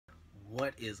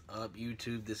What is up,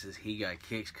 YouTube? This is He Got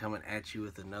Kicks coming at you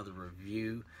with another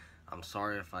review. I'm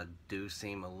sorry if I do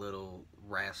seem a little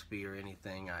raspy or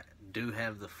anything. I do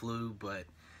have the flu, but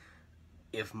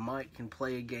if Mike can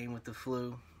play a game with the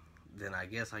flu, then I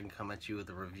guess I can come at you with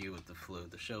a review with the flu.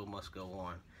 The show must go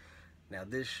on. Now,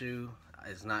 this shoe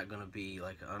is not going to be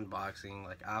like an unboxing.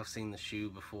 Like, I've seen the shoe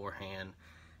beforehand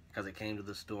because it came to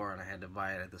the store and I had to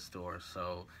buy it at the store.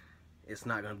 So it's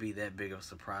not going to be that big of a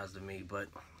surprise to me, but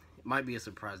it might be a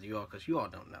surprise to you all because you all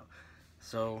don't know.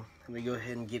 So let me go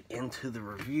ahead and get into the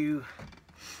review,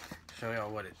 show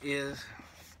y'all what it is.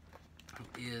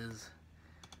 It is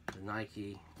the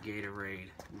Nike Gatorade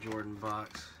Jordan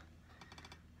box.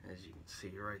 As you can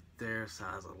see right there,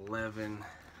 size 11.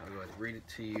 I'll go ahead and read it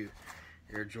to you.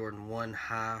 Air Jordan 1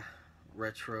 High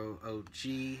Retro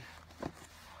OG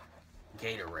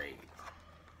Gatorade.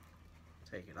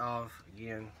 Take it off.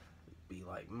 Again, be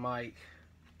like Mike.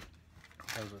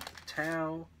 Comes with the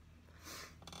towel,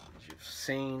 as you've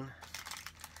seen.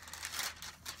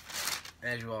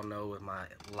 As you all know, with my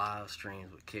live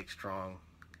streams with Kick Strong,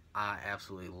 I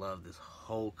absolutely love this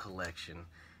whole collection,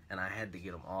 and I had to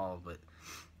get them all, but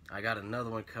I got another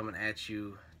one coming at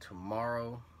you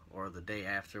tomorrow or the day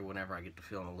after, whenever I get to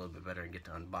feeling a little bit better and get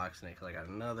to unboxing it, because I got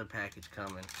another package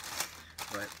coming.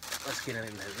 But let's get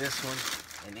into this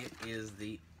one, and it is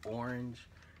the orange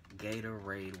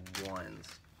Gatorade 1's.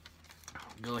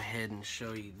 Go ahead and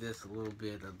show you this a little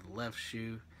bit of the left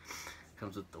shoe.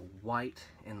 Comes with the white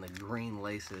and the green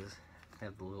laces.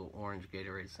 Have the little orange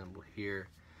Gatorade symbol here.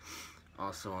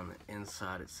 Also on the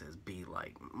inside it says "Be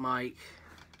Like Mike."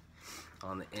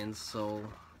 On the insole,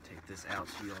 take this out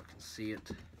so y'all can see it,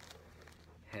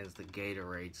 has the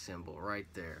Gatorade symbol right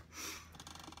there.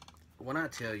 When I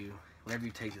tell you, whenever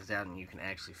you take this out and you can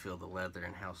actually feel the leather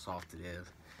and how soft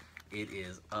it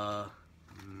is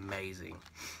amazing.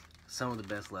 Some of the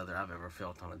best leather I've ever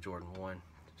felt on a Jordan 1.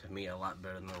 To me, a lot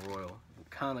better than the Royal.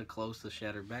 Kind of close to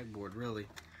shattered backboard, really.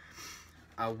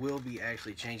 I will be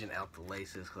actually changing out the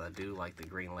laces because I do like the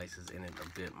green laces in it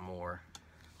a bit more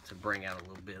to bring out a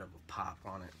little bit of a pop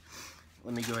on it.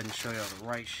 Let me go ahead and show you the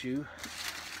right shoe.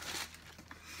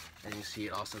 As you see,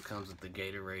 it also comes with the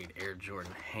Gatorade Air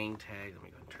Jordan hang tag. Let me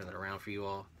go ahead and turn that around for you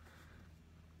all.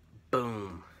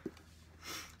 Boom.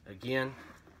 Again,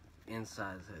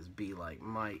 inside says "Be Like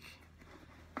Mike,"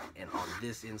 and on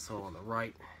this insole on the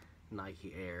right,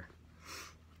 Nike Air.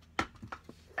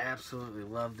 Absolutely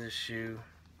love this shoe.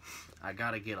 I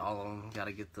gotta get all of them.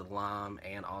 Gotta get the lime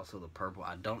and also the purple.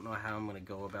 I don't know how I'm gonna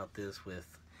go about this with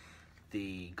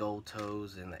the gold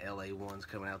toes and the LA ones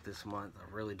coming out this month.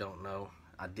 I really don't know.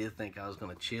 I did think I was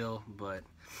gonna chill, but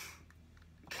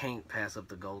can't pass up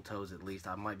the gold toes. At least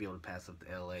I might be able to pass up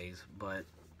the LAs, but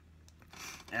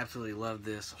absolutely love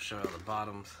this. I'll show you the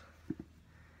bottoms.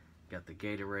 Got the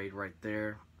Gatorade right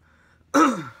there.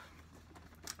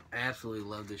 Absolutely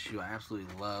love this shoe. I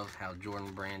absolutely love how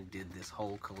Jordan Brand did this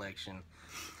whole collection.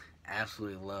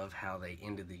 Absolutely love how they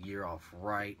ended the year off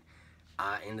right.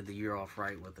 I ended the year off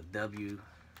right with a W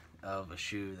of a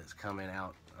shoe that's coming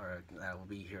out, or that will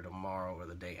be here tomorrow or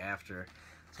the day after.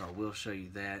 So I will show you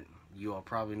that. You all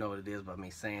probably know what it is by me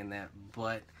saying that,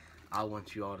 but I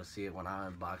want you all to see it when I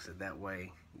unbox it. That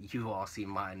way you all see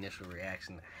my initial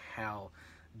reaction to how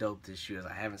dope this shoe is.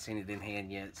 I haven't seen it in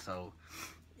hand yet, so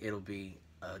it'll be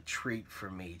a treat for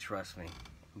me, trust me.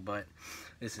 But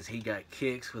this is He Got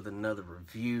Kicks with another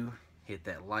review. Hit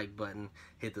that like button,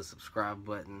 hit the subscribe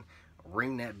button,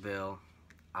 ring that bell.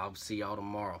 I'll see y'all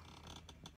tomorrow.